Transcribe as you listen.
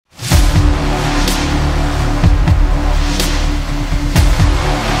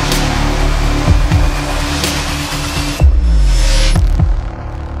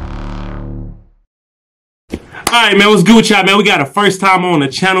Alright, man, what's good with y'all, man? We got a first time on the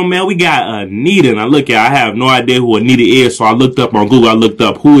channel, man. We got Anitta. Now, look, I have no idea who Anitta is, so I looked up on Google. I looked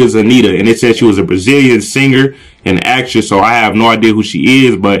up who is Anitta, and it said she was a Brazilian singer and actress, so I have no idea who she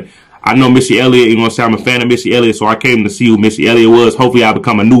is, but I know Missy Elliott. You know what I'm saying? I'm a fan of Missy Elliott, so I came to see who Missy Elliott was. Hopefully, I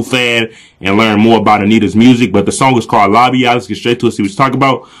become a new fan and learn more about Anitta's music, but the song is called Lobby, y'all. Let's get straight to it, see what she's talking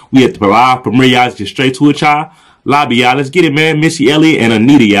about. We at the live premiere, y'all. Let's get straight to it, y'all. Lobby, y'all. Let's get it, man. Missy Elliott and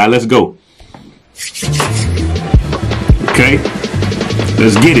Anitta, y'all. Let's go. Okay,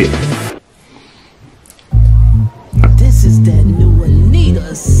 let's get it. This is that new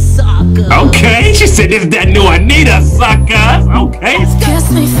Anitta sucker. Okay, she said this is that new Anitta sucker. Okay. Kiss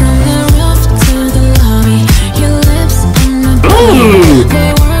me from the roof to the lobby. Your lips on my body. Ooh.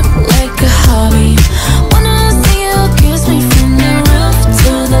 They work like a hobby. Wanna see you kiss me from the roof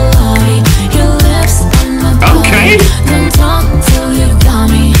to the lobby. Your lips on my body. Okay. Don't talk till you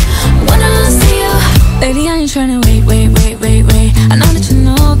got me. Wanna see you. Baby, I ain't tryna wait. I know that you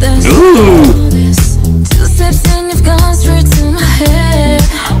know this. Ooh. Two steps and you've gone straight to my head.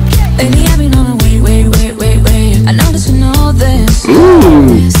 Baby, I've been on a wait. I know that you know this.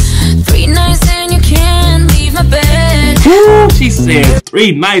 Ooh. 3 nights and you can't leave my bed. Ooh. She said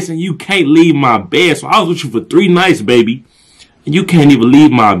 3 nights and you can't leave my bed. So I was with you for 3 nights, baby. And you can't even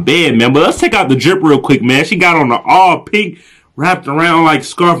leave my bed, man. But let's take out the drip real quick, man. She got on the all pink, wrapped around like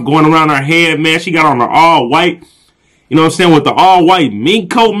scarf going around her head, man. She got on the all white. You know what I'm saying? With the all-white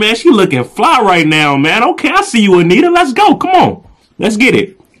mink coat, man. She looking fly right now, man. Okay, I see you, Anitta. Let's go. Come on. Let's get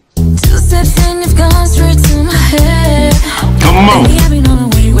it. 2 steps and you've gone straight to my head. Come on. Baby, I've been on a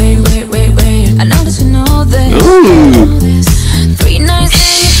wait. I know that you know this. Ooh. 3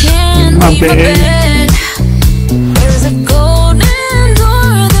 nights and you can't My leave my bad. bed. There's a golden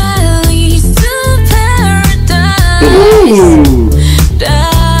door that leads to paradise. Ooh.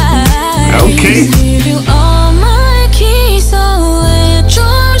 Okay. Give you all my keys, so let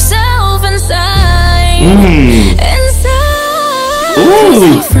yourself inside. Inside.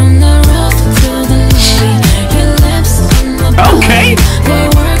 Ooh. From the roof to the lobby, your lips on my body. Okay. They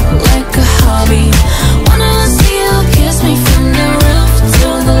work like a hobby. Wanna see you kiss me from the roof to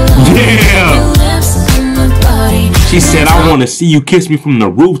the lobby. Yeah. Your lips on my body. She said, I want to see you kiss me from the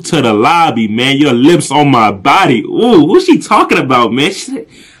roof to the lobby, man. Your lips on my body. Ooh, what's she talking about, man? She said,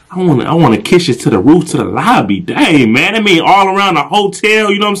 I want to kiss you to the roof to the lobby. Dang, man. I mean, all around the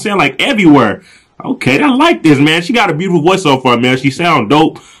hotel, you know what I'm saying? Like everywhere. Okay, I like this, man. She got a beautiful voice so far, man. She sound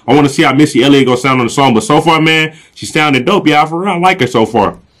dope. I want to see how Missy Elliott gonna sound on the song, but so far, man, she sounded dope, y'all. For real, I like her so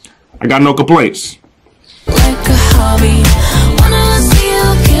far. I got no complaints. Like a hobby. Wanna see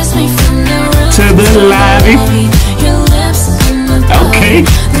you kiss me from the roof To the lobby. Your lips on my body. Okay.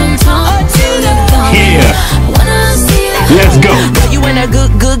 Don't talk till you got me. Yeah. Wanna see you. Let's go. Girl, you in a good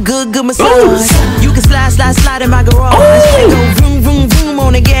massage. Ooh. You can slide in my garage. And go vroom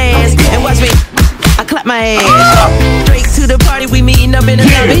on the gas. And watch me, I clap my ass. Straight to the party, we meeting up in the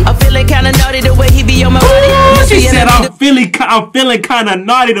lobby. I'm feeling kinda naughty the way he be on my body. She said, I'm feeling kind of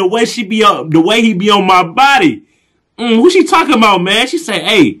naughty the way he be on my body. Who she talking about, man? She say,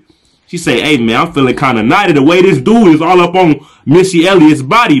 hey, man, I'm feeling kind of naughty the way this dude is all up on Missy Elliott's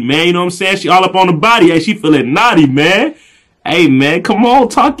body, man. You know what I'm saying? She all up on the body. Hey, she feeling naughty, man. Hey, man, come on,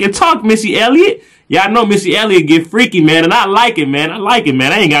 talk your talk, Missy Elliott. Yeah, I know Missy Elliott get freaky, man, and I like it, man. I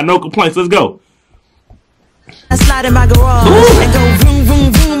ain't got no complaints. Let's go. I slide in my garage. And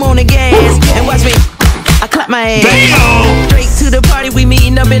go vroom on the gas. And watch me, I clap my ass. Damn. Straight to the party, we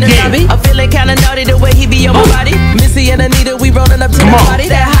meeting up in the lobby. I'm feeling kinda naughty the way he be on my body. Missy and Anitta, we rolling up to the party.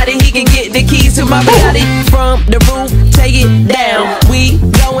 That hottie, he can get the keys to my body. From the roof, take it down. We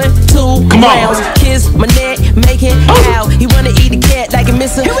going to rounds. Kiss my neck, make it out. He wanna eat the cat like a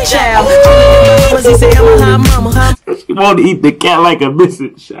missing child. He say I'm a hot mama. She want to eat the cat like a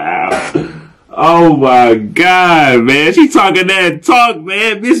missing child. Oh my God, man. She talking that talk,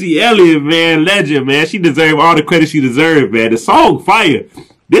 man. Missy Elliott, man. Legend, man. She deserve all the credit she deserves, man. The song fire.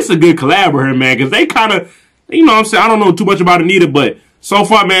 This is a good collab with her, man. Because they kind of, you know what I'm saying? I don't know too much about Anitta, but so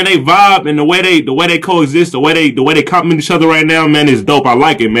far, man, they vibe and the way they coexist, the way they compliment each other right now, man, is dope. I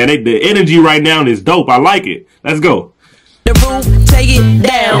like it, man. The energy right now is dope. I like it. Let's go. The roof, take it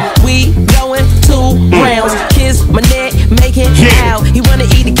down. We going to rounds. Kiss my neck, make it out. He wanna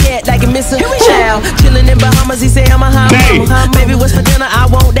eat a cat like a missing child. Chillin' in Bahamas, he say I'm a hot mama. Baby, what's for dinner? I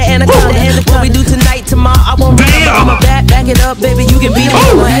want the anaconda. What we do tonight, tomorrow, I won't remember. I'ma back it up, baby. You can be the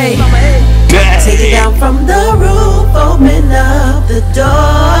mama. Hey, take it down from the roof, open up the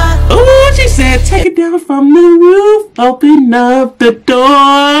door. Ooh, she said, take it down from the roof, open up the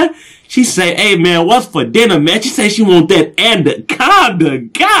door. She say, hey, man, what's for dinner, man? She say she want that anaconda.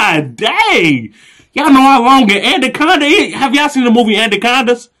 God dang. Y'all know how long an anaconda is? Have y'all seen the movie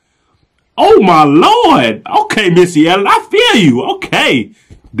Anacondas? Oh my Lord. Okay, Missy Elliott, I feel you. Okay.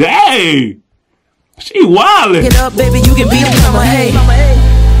 Dang. She wildin'. Get up, baby, you can beat it, mama, hey.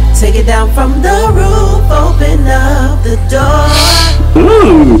 Take it down from the roof, open up the door.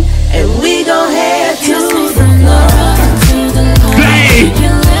 Ooh. And we gon' head to the floor. Dang.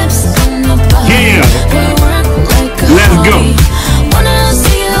 Yeah. Let's go.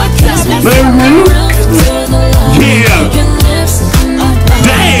 Yeah.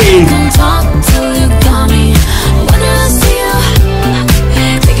 Dang.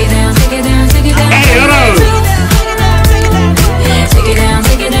 Hey, hold on.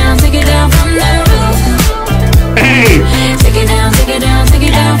 Hey.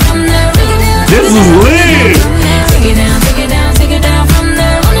 This is lit.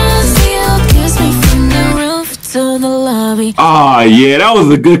 Oh, yeah, that was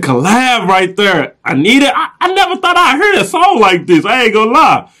a good collab right there. Anitta, I never thought I'd heard a song like this. I ain't gonna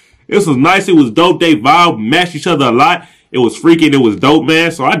lie. This was nice. It was dope. They vibe, matched each other a lot. It was freaking. It was dope,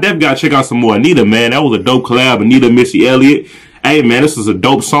 man. So I definitely gotta check out some more Anitta, man. That was a dope collab. Anitta, Missy Elliott. Hey, man, this is a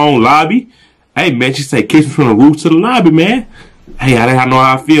dope song, Lobby. Hey, man, she said, kiss me from the roof to the lobby, man. Hey, I know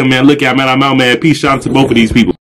how I feel, man. Look at, man, I'm out, man. Peace, shout out to both of these people.